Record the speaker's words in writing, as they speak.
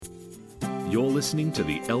You're listening to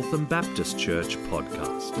the Eltham Baptist Church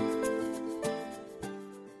podcast.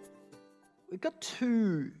 We've got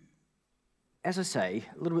two, as I say,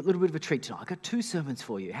 a little bit of a treat tonight. I've got two sermons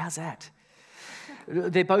for you. How's that?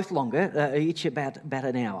 They're both longer, each about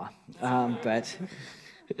an hour. But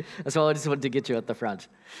so I just wanted to get you at the front.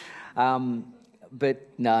 But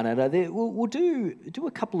no. We'll do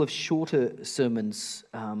a couple of shorter sermons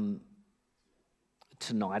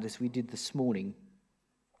tonight, as we did this morning.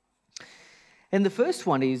 And the first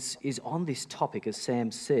one is on this topic, as Sam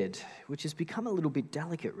said, which has become a little bit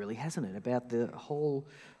delicate, really, hasn't it? About the whole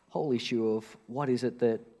issue of what is it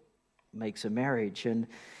that makes a marriage. And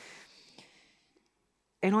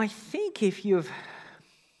I think if you've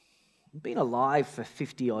been alive for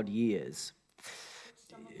 50-odd years,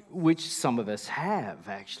 which some of us have,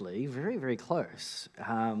 actually, very, very close,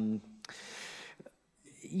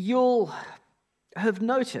 you'll have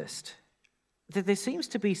noticed that there seems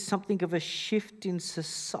to be something of a shift in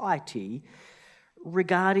society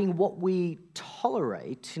regarding what we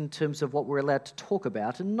tolerate in terms of what we're allowed to talk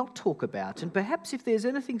about and not talk about. And perhaps if there's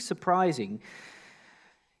anything surprising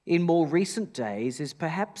in more recent days is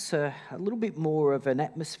perhaps a little bit more of an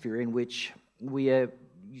atmosphere in which we are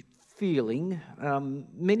feeling,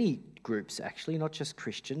 many groups actually, not just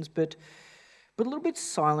Christians, but a little bit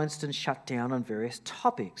silenced and shut down on various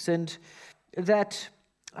topics. And that,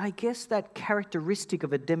 I guess, that characteristic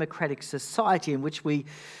of a democratic society in which we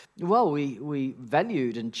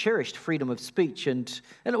valued and cherished freedom of speech and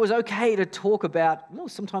it was okay to talk about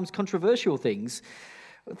sometimes controversial things,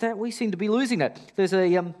 that we seem to be losing that. There's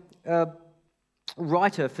a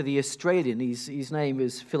writer for The Australian, his name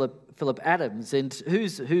is Philip Adams, and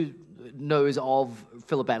who knows of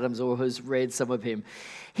Philip Adams or has read some of him,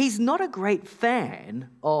 he's not a great fan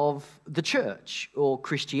of the church or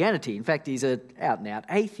Christianity. In fact, he's an out-and-out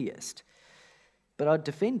atheist. But I'd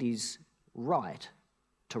defend his right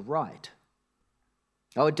to write.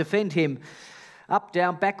 I would defend him up,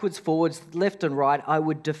 down, backwards, forwards, left and right. I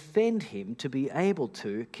would defend him to be able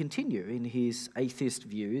to continue in his atheist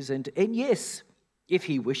views and yes, if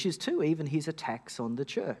he wishes to, even his attacks on the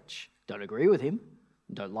church. Don't agree with him.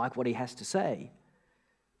 Don't like what he has to say,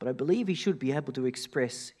 but I believe he should be able to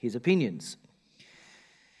express his opinions.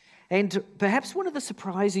 And perhaps one of the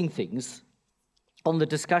surprising things on the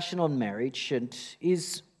discussion on marriage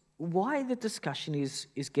is why the discussion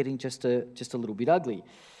is getting just a little bit ugly.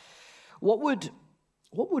 What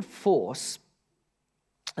would force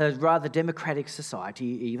a rather democratic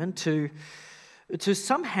society even to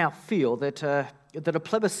somehow feel that a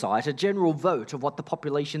plebiscite, a general vote of what the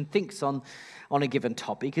population thinks on a given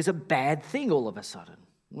topic is a bad thing all of a sudden?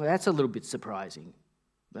 Well, that's a little bit surprising.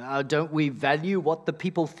 Don't we value what the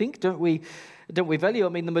people think? Don't we value? I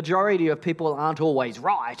mean, the majority of people aren't always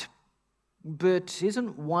right, but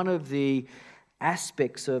isn't one of the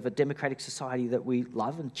aspects of a democratic society that we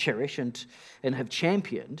love and cherish and have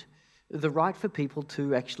championed the right for people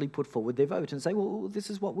to actually put forward their vote and say, well, this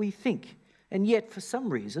is what we think. And yet, for some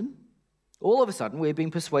reason, all of a sudden, we're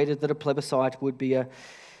being persuaded that a plebiscite would be a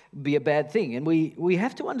bad thing. And we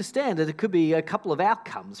have to understand that there could be a couple of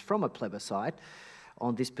outcomes from a plebiscite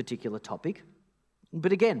on this particular topic.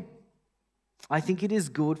 But again, I think it is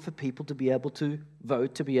good for people to be able to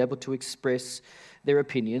vote, to be able to express their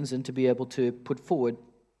opinions and to be able to put forward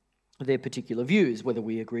their particular views, whether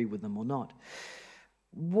we agree with them or not.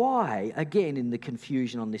 Why, again, in the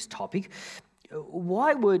confusion on this topic,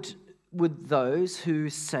 why would those who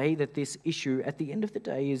say that this issue at the end of the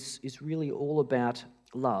day is really all about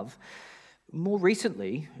love, more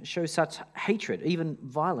recently show such hatred, even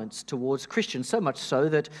violence towards Christians, so much so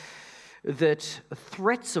that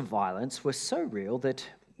threats of violence were so real that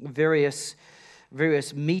various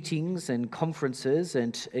meetings and conferences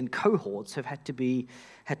and cohorts have had to be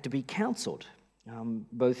cancelled,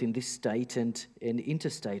 both in this state and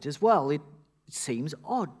interstate as well. It seems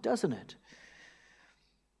odd, doesn't it?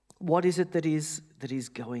 What is it that is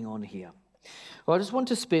going on here? Well, I just want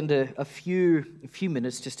to spend a few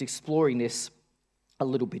minutes just exploring this a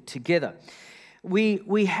little bit together.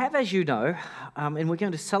 We have, as you know, and we're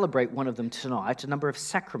going to celebrate one of them tonight, a number of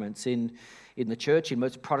sacraments in the church. In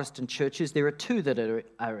most Protestant churches, there are two that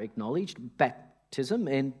are acknowledged: baptism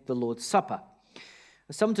and the Lord's Supper.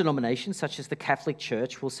 Some denominations, such as the Catholic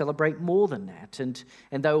Church, will celebrate more than that, and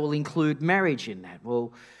they will include marriage in that.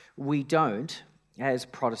 Well, we don't, as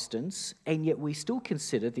Protestants, and yet we still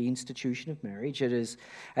consider the institution of marriage as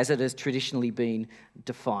it has traditionally been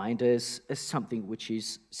defined as something which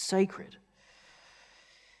is sacred.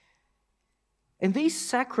 And these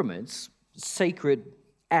sacraments, sacred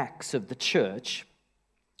acts of the church,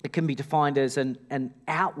 It can be defined as an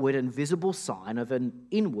outward and visible sign of an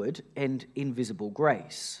inward and invisible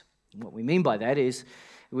grace. And what we mean by that is,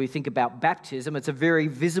 we think about baptism, it's a very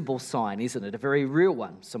visible sign, isn't it? A very real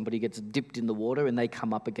one. Somebody gets dipped in the water and they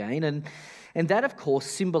come up again. And that, of course,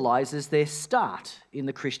 symbolizes their start in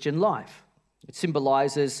the Christian life. It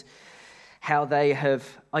symbolizes how they have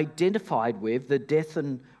identified with the death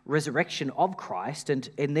and resurrection of Christ and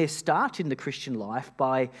their start in the Christian life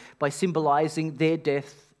by symbolizing their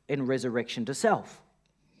death and resurrection to self.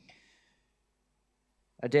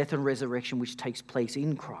 A death and resurrection which takes place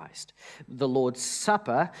in Christ. The Lord's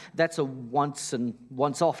Supper, that's a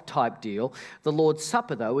once-off type deal. The Lord's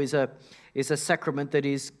Supper, though, is a sacrament that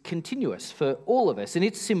is continuous for all of us, and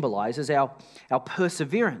it symbolizes our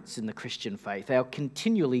perseverance in the Christian faith, our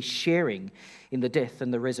continually sharing in the death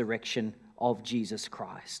and the resurrection of Jesus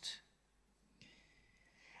Christ.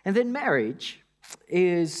 And then marriage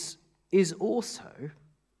is also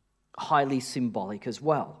highly symbolic as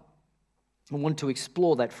well. I want to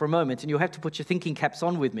explore that for a moment, and you'll have to put your thinking caps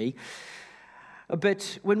on with me.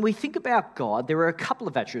 But when we think about God, there are a couple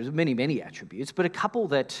of attributes, many attributes, but a couple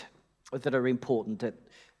that are important at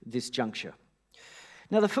this juncture.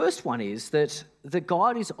 Now, the first one is that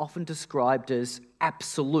God is often described as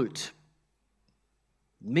absolute,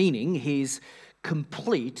 meaning he's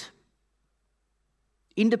complete,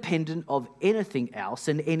 independent of anything else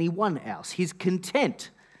and anyone else. He's content,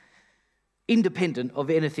 independent of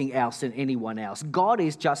anything else and anyone else. God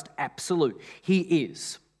is just absolute. He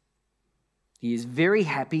is. He is very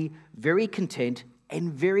happy, very content,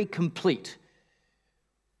 and very complete,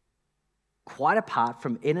 quite apart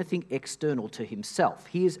from anything external to himself.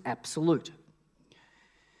 He is absolute.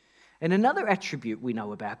 And another attribute we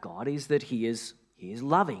know about God is that he is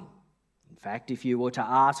loving. In fact, if you were to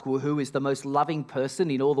ask, well, who is the most loving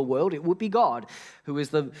person in all the world, it would be God. Who is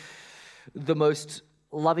the most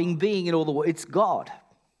loving being in all the world? It's God.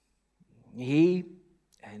 He,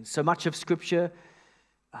 and so much of Scripture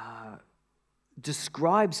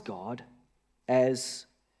describes God as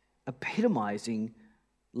epitomizing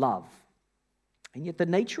love. And yet the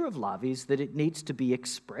nature of love is that it needs to be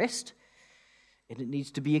expressed and it needs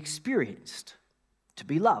to be experienced to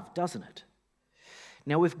be loved, doesn't it?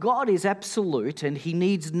 Now, if God is absolute and he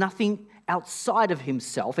needs nothing outside of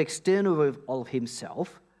himself, external of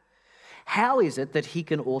himself, how is it that he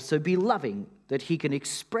can also be loving, that he can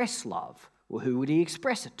express love? Well, who would he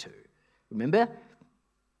express it to? Remember,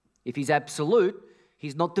 if he's absolute,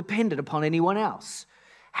 he's not dependent upon anyone else.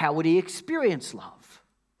 How would he experience love?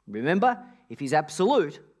 Remember, if he's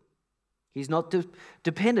absolute, he's not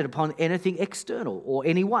dependent upon anything external or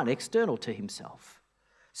anyone external to himself.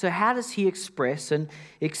 So how does he express and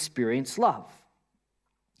experience love?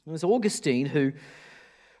 It was Augustine who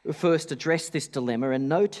first addressed this dilemma and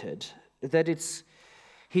noted that it's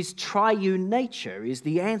his triune nature is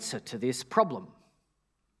the answer to this problem.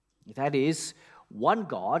 That is, one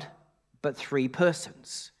God, but three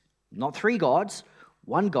persons. Not three gods,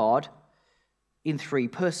 one God in three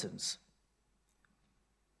persons.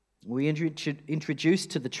 We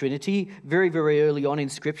introduced to the Trinity very, very early on in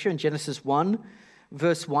Scripture. In Genesis 1,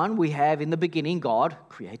 verse 1, we have, in the beginning, God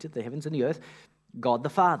created the heavens and the earth, God the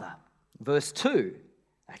Father. Verse 2,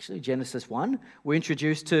 actually Genesis 1, we're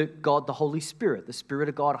introduced to God the Holy Spirit. The Spirit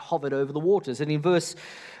of God hovered over the waters. And in verse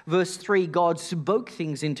 3, God spoke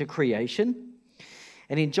things into creation.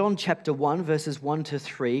 And in John chapter 1, verses 1 to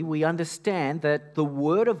 3, we understand that the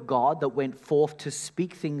word of God that went forth to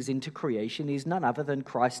speak things into creation is none other than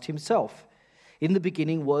Christ himself. In the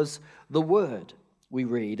beginning was the Word, we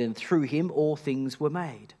read, and through him all things were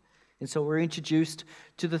made. And so we're introduced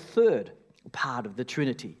to the third part of the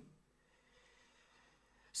Trinity.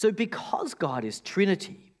 So because God is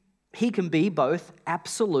Trinity, he can be both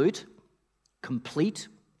absolute, complete,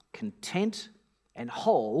 content, and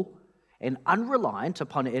whole, and unreliant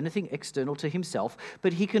upon anything external to himself,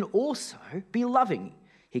 but he can also be loving.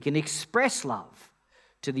 He can express love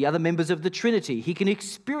to the other members of the Trinity. He can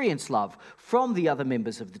experience love from the other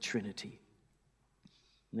members of the Trinity.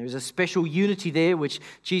 And there's a special unity there which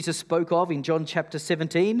Jesus spoke of in John chapter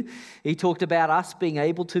 17. He talked about us being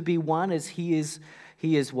able to be one as he is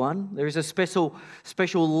one. There is a special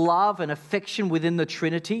love and affection within the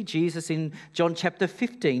Trinity. Jesus in John chapter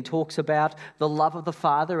 15 talks about the love of the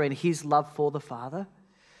Father and his love for the Father.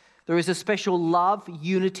 There is a special love,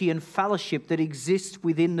 unity, and fellowship that exists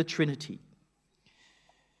within the Trinity.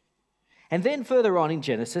 And then further on in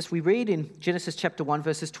Genesis, we read in Genesis chapter 1,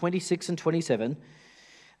 verses 26 and 27,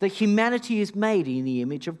 that humanity is made in the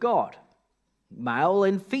image of God. Male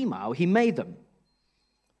and female, he made them.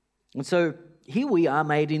 And so here we are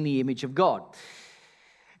made in the image of God.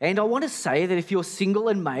 And I want to say that if you're single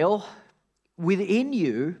and male, within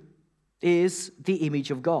you is the image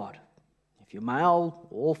of God. If you're male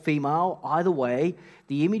or female, either way,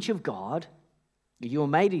 the image of God, you are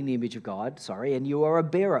made in the image of God, and you are a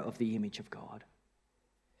bearer of the image of God.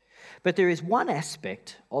 But there is one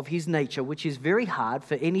aspect of his nature which is very hard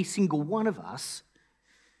for any single one of us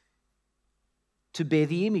to bear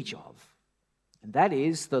the image of. And that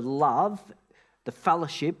is the love, the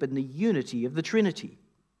fellowship, and the unity of the Trinity.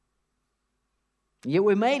 Yet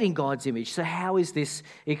we're made in God's image, so how is this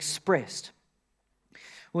expressed?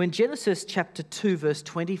 Well, in Genesis chapter 2, verse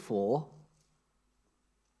 24,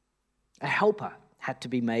 a helper had to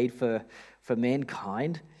be made for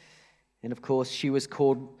mankind. And of course, she was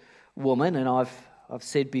called woman, and I've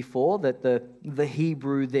said before that the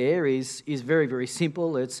Hebrew there is very, very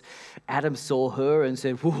simple. It's Adam saw her and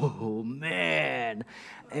said, "Whoa, man,"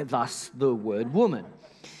 and thus the word woman.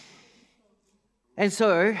 And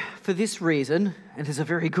so, for this reason, and there's a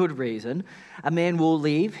very good reason, a man will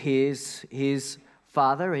leave his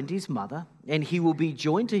father and his mother, and he will be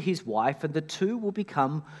joined to his wife, and the two will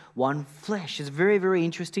become one flesh. It's very, very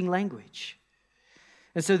interesting language.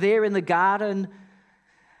 And so there in the Garden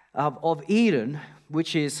of Eden,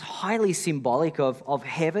 which is highly symbolic of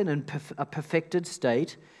heaven and a perfected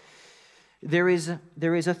state, there is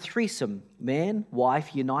a threesome, man,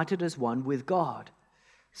 wife, united as one with God.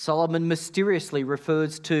 Solomon mysteriously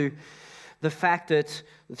refers to the fact that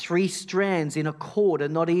three strands in a cord are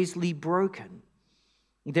not easily broken.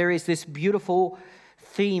 There is this beautiful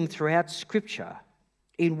theme throughout Scripture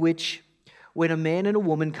in which when a man and a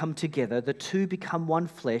woman come together, the two become one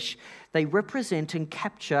flesh. They represent and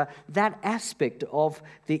capture that aspect of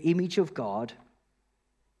the image of God,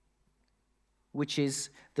 which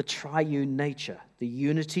is the triune nature, the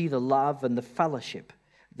unity, the love, and the fellowship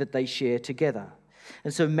that they share together.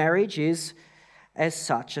 And so marriage is, as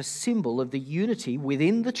such, a symbol of the unity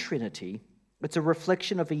within the Trinity. It's a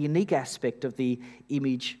reflection of a unique aspect of the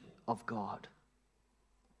image of God.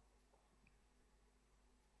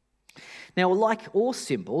 Now, like all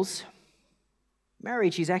symbols,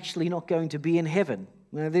 marriage is actually not going to be in heaven.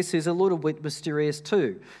 Now, this is a little bit mysterious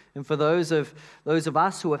too. And for those of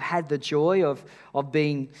us who have had the joy of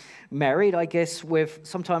being married, I guess we've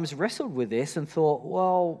sometimes wrestled with this and thought,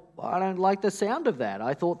 well, I don't like the sound of that.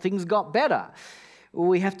 I thought things got better. Well,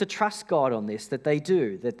 we have to trust God on this, that they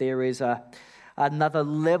do, that there is another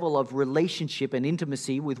level of relationship and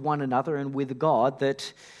intimacy with one another and with God,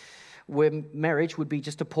 that where marriage would be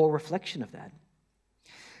just a poor reflection of that.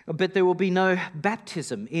 But there will be no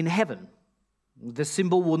baptism in heaven. The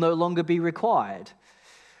symbol will no longer be required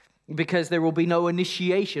because there will be no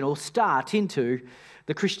initiation or start into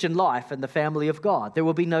the Christian life and the family of God. There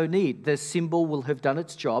will be no need. The symbol will have done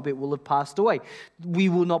its job. It will have passed away. We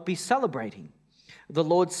will not be celebrating the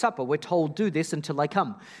Lord's Supper. We're told, do this until I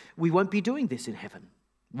come. We won't be doing this in heaven.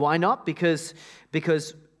 Why not? Because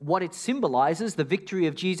what it symbolizes, the victory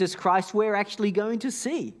of Jesus Christ, we're actually going to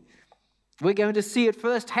see. We're going to see it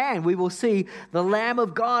firsthand. We will see the Lamb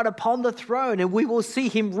of God upon the throne, and we will see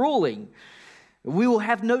him ruling. We will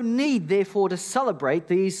have no need, therefore, to celebrate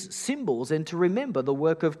these symbols and to remember the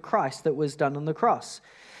work of Christ that was done on the cross.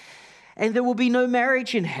 And there will be no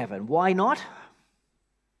marriage in heaven. Why not?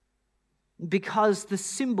 Because the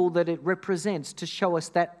symbol that it represents to show us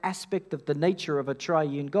that aspect of the nature of a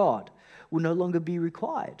triune God will no longer be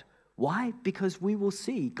required. Why? Because we will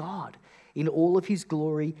see God in all of his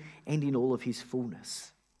glory and in all of his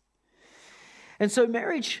fullness. And so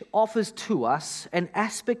marriage offers to us an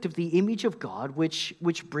aspect of the image of God which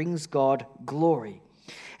brings God glory.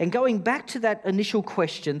 And going back to that initial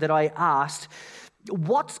question that I asked,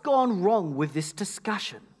 what's gone wrong with this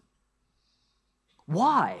discussion?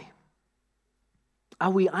 Why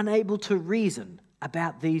are we unable to reason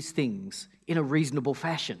about these things in a reasonable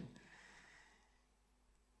fashion?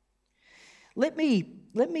 Let me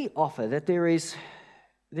offer that there is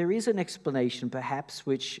an explanation perhaps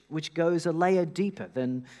which goes a layer deeper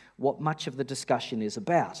than what much of the discussion is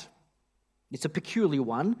about. It's a peculiar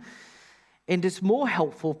one, and it's more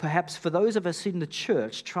helpful perhaps for those of us in the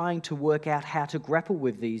church trying to work out how to grapple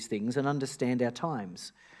with these things and understand our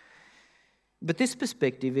times. But this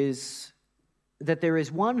perspective is that there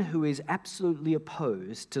is one who is absolutely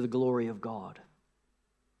opposed to the glory of God.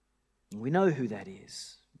 We know who that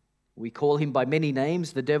is. We call him by many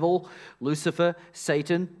names: the devil, Lucifer,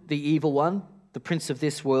 Satan, the evil one, the prince of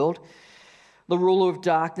this world, the ruler of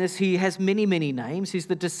darkness. He has many, many names. He's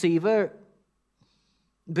the deceiver,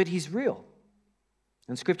 but he's real.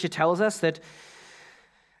 And Scripture tells us that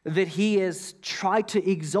he has tried to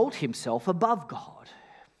exalt himself above God.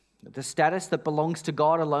 The status that belongs to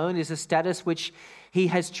God alone is a status which he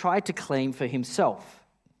has tried to claim for himself.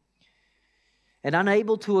 And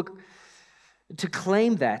unable to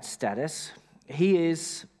claim that status, he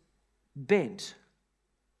is bent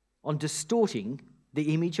on distorting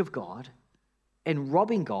the image of God and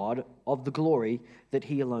robbing God of the glory that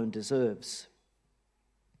he alone deserves.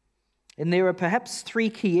 And there are perhaps three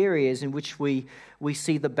key areas in which we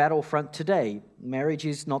see the battlefront today. Marriage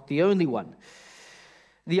is not the only one.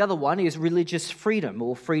 The other one is religious freedom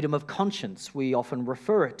or freedom of conscience. We often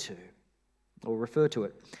refer to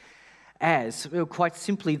it as. Quite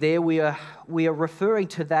simply there we are referring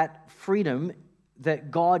to that freedom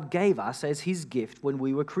that God gave us as his gift when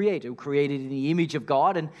we were created. We were created in the image of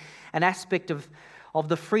God, and an aspect of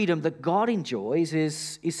the freedom that God enjoys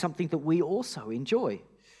is something that we also enjoy.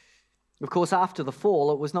 Of course, after the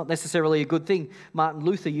fall, it was not necessarily a good thing. Martin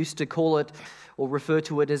Luther used to call it or refer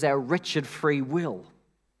to it as our wretched free will.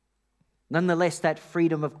 Nonetheless, that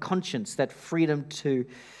freedom of conscience, that freedom to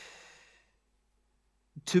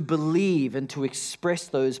believe and to express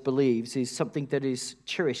those beliefs is something that is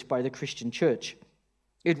cherished by the Christian church.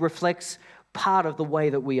 It reflects part of the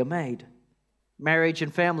way that we are made. Marriage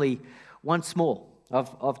and family, once more,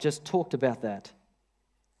 I've just talked about that.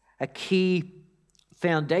 A key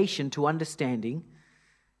foundation to understanding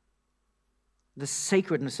the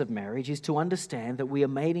sacredness of marriage is to understand that we are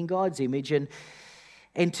made in God's image,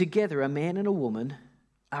 and together a man and a woman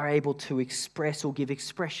are able to express or give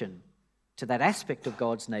expression to that aspect of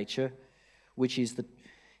God's nature, which is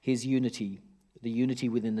his unity, the unity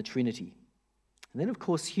within the Trinity. And then, of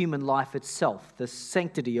course, human life itself, the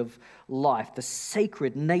sanctity of life, the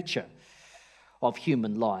sacred nature of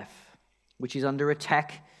human life, which is under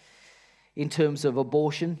attack in terms of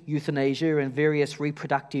abortion, euthanasia, and various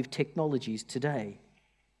reproductive technologies today.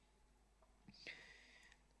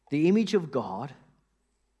 The image of God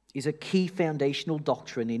is a key foundational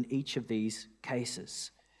doctrine in each of these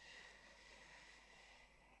cases.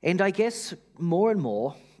 And I guess more and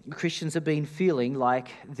more Christians have been feeling like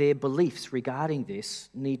their beliefs regarding this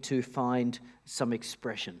need to find some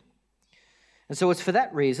expression. And so it's for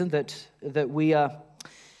that reason that we are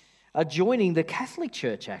joining the Catholic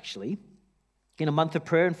Church, actually, in a month of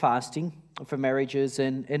prayer and fasting for marriages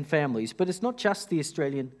and families. But it's not just the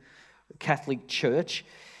Australian Catholic Church.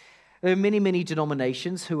 There are many, many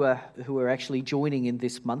denominations who are actually joining in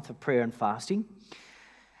this month of prayer and fasting.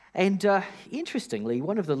 And interestingly,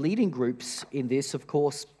 one of the leading groups in this, of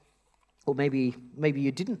course, or maybe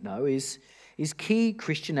you didn't know, is key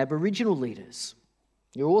Christian Aboriginal leaders.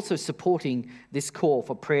 You're also supporting this call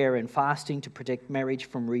for prayer and fasting to protect marriage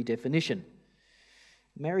from redefinition.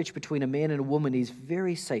 Marriage between a man and a woman is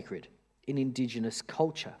very sacred in Indigenous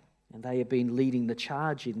culture, and they have been leading the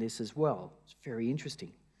charge in this as well. It's very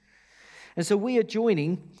interesting. And so we are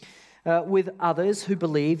joining with others who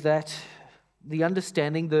believe that the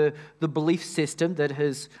understanding, the belief system that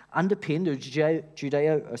has underpinned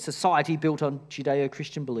a society built on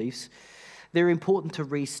Judeo-Christian beliefs, they're important to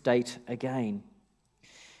restate again.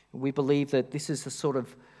 We believe that this is the sort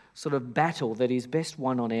of battle that is best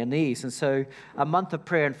won on our knees. And so a month of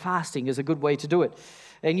prayer and fasting is a good way to do it.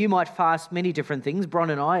 And you might fast many different things.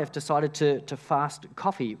 Bron and I have decided to fast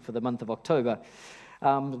coffee for the month of October,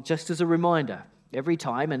 just as a reminder. Every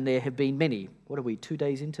time, and there have been many, 2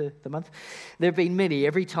 days into the month? There have been many.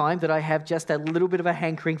 Every time that I have just a little bit of a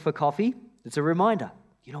hankering for coffee, it's a reminder.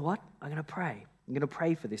 You know what? I'm going to pray. I'm going to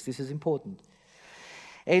pray for this. This is important.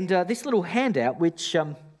 And this little handout, which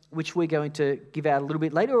we're going to give out a little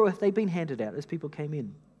bit later, or have they been handed out as people came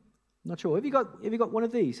in? Not sure. Have you got one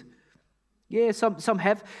of these? Yeah, some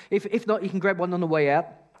have. If not, you can grab one on the way out.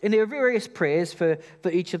 And there are various prayers for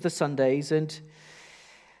each of the Sundays, and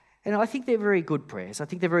I think they're very good prayers. I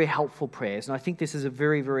think they're very helpful prayers, and I think this is a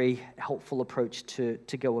very, very helpful approach to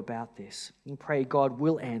go about this. And pray God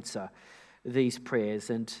will answer these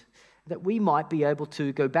prayers, and that we might be able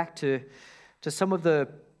to go back to some of the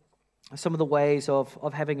ways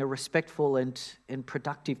of having a respectful and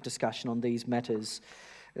productive discussion on these matters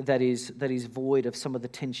that is void of some of the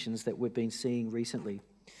tensions that we've been seeing recently.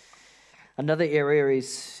 Another area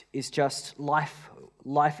is just life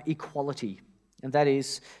equality. And that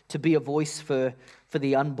is to be a voice for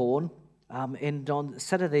the unborn. And on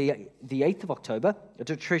Saturday, the 8th of October,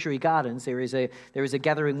 at Treasury Gardens, there is a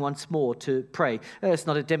gathering once more to pray. It's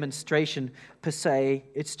not a demonstration per se.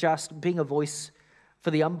 It's just being a voice for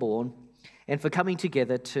the unborn and for coming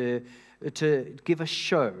together to give a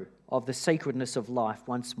show of the sacredness of life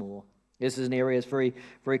once more. This is an area that's very,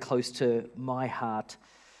 very close to my heart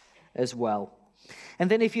as well. And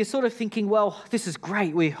then if you're sort of thinking, well, this is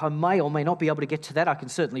great, I may or may not be able to get to that, I can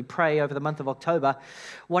certainly pray over the month of October.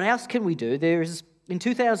 What else can we do? There's In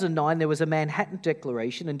 2009, there was a Manhattan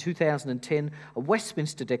Declaration. In 2010, a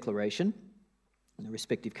Westminster Declaration in the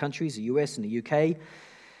respective countries, the US and the UK,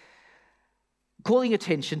 calling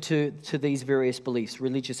attention to these various beliefs: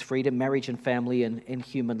 religious freedom, marriage and family, and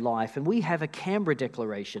human life. And we have a Canberra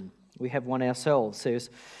Declaration. We have one ourselves.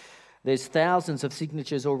 There's thousands of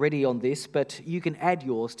signatures already on this, but you can add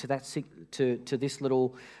yours to that to this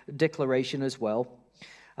little declaration as well.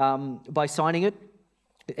 By signing it,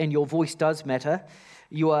 and your voice does matter,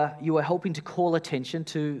 you are helping to call attention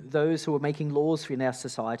to those who are making laws in our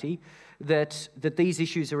society that these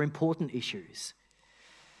issues are important issues,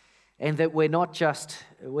 and that we're not just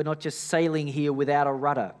sailing here without a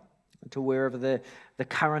rudder to wherever the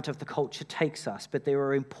current of the culture takes us, but there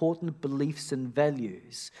are important beliefs and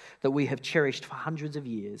values that we have cherished for hundreds of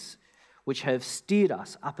years, which have steered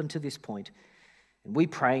us up until this point, and we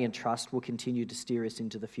pray and trust will continue to steer us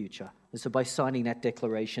into the future. And so by signing that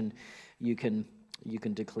declaration, you can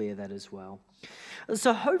declare that as well.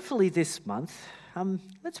 So hopefully this month,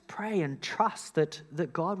 let's pray and trust that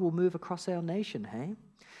God will move across our nation, hey?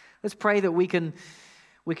 Let's pray that we can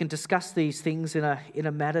discuss these things in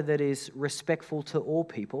a manner that is respectful to all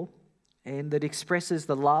people and that expresses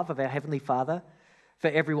the love of our Heavenly Father for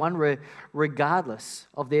everyone, regardless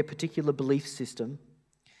of their particular belief system.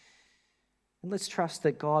 And let's trust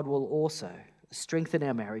that God will also strengthen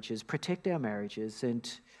our marriages, protect our marriages,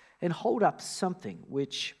 and hold up something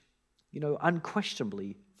which,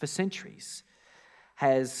 unquestionably for centuries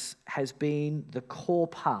has been the core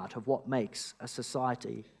part of what makes a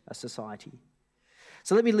society a society.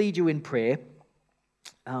 So let me lead you in prayer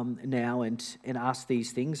now and ask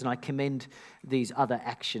these things, and I commend these other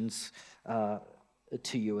actions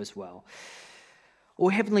to you as well. Oh,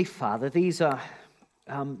 Heavenly Father, these are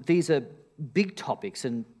big topics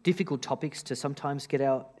and difficult topics to sometimes get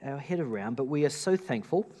our head around, but we are so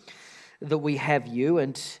thankful that we have you,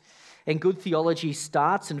 and good theology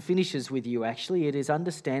starts and finishes with you, actually. It is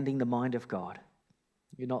understanding the mind of God.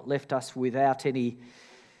 You've not left us without any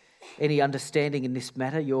understanding in this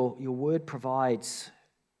matter. Your word provides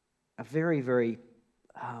a very, very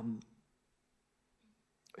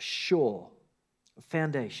sure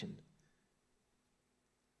foundation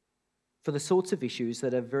for the sorts of issues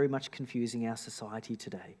that are very much confusing our society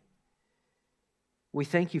today. We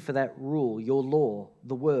thank you for that rule, your law,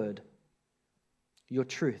 the word, your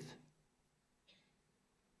truth.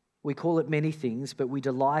 We call it many things, but we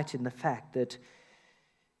delight in the fact that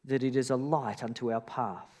it is a light unto our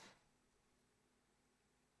path.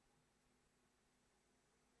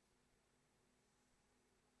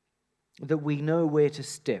 That we know where to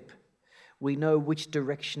step. We know which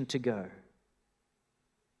direction to go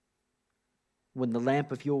when the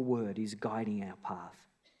lamp of your word is guiding our path.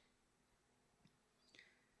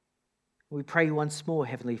 We pray once more,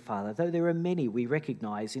 Heavenly Father, though there are many we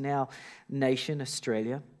recognise in our nation,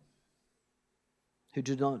 Australia, who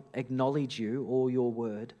do not acknowledge you or your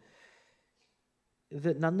word,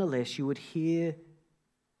 that nonetheless you would hear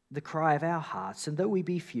the cry of our hearts, and though we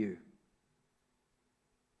be few,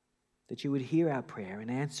 that you would hear our prayer and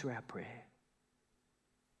answer our prayer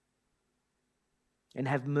and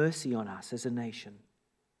have mercy on us as a nation.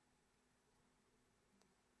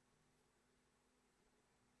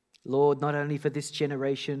 Lord, not only for this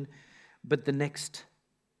generation, but the next,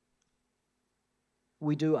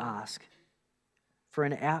 we do ask for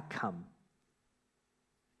an outcome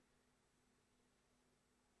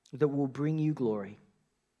that will bring you glory,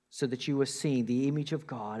 so that you are seeing the image of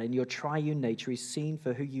God and your triune nature is seen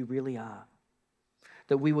for who you really are.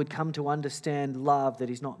 That we would come to understand love that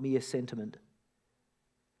is not mere sentiment,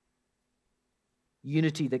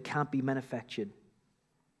 unity that can't be manufactured,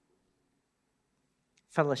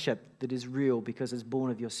 fellowship that is real because it's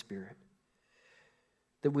born of your Spirit.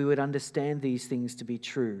 That we would understand these things to be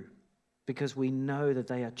true because we know that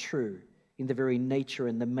they are true in the very nature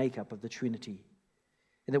and the makeup of the Trinity.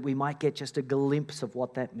 And that we might get just a glimpse of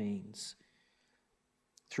what that means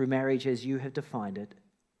through marriage as you have defined it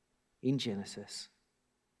in Genesis,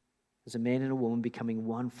 as a man and a woman becoming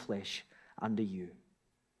one flesh under you.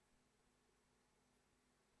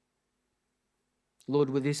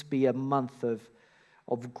 Lord, would this be a month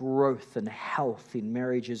of growth and health in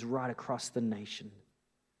marriages right across the nation?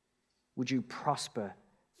 Would you prosper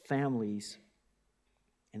families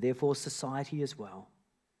and therefore society as well?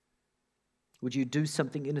 Would you do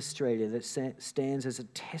something in Australia that stands as a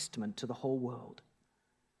testament to the whole world?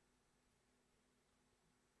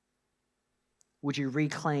 Would you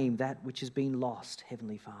reclaim that which has been lost,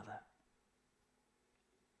 Heavenly Father?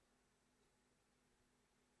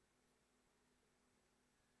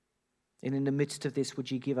 And in the midst of this,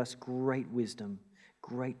 would you give us great wisdom,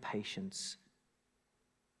 great patience,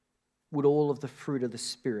 would all of the fruit of the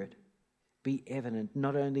Spirit be evident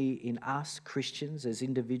not only in us Christians as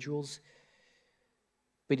individuals,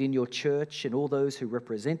 but in your church and all those who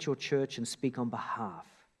represent your church and speak on behalf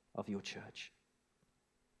of your church.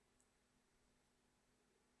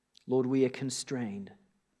 Lord, we are constrained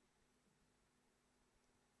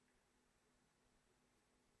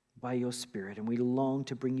by your Spirit, and we long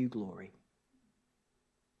to bring you glory.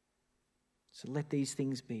 So let these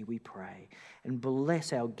things be, we pray, and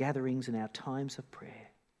bless our gatherings and our times of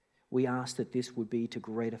prayer. We ask that this would be to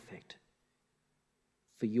great effect.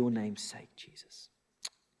 For your name's sake, Jesus.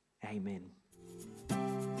 Amen.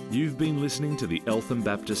 You've been listening to the Eltham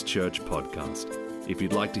Baptist Church podcast. If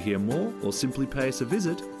you'd like to hear more or simply pay us a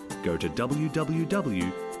visit, go to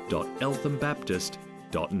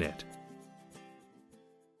www.elthambaptist.net.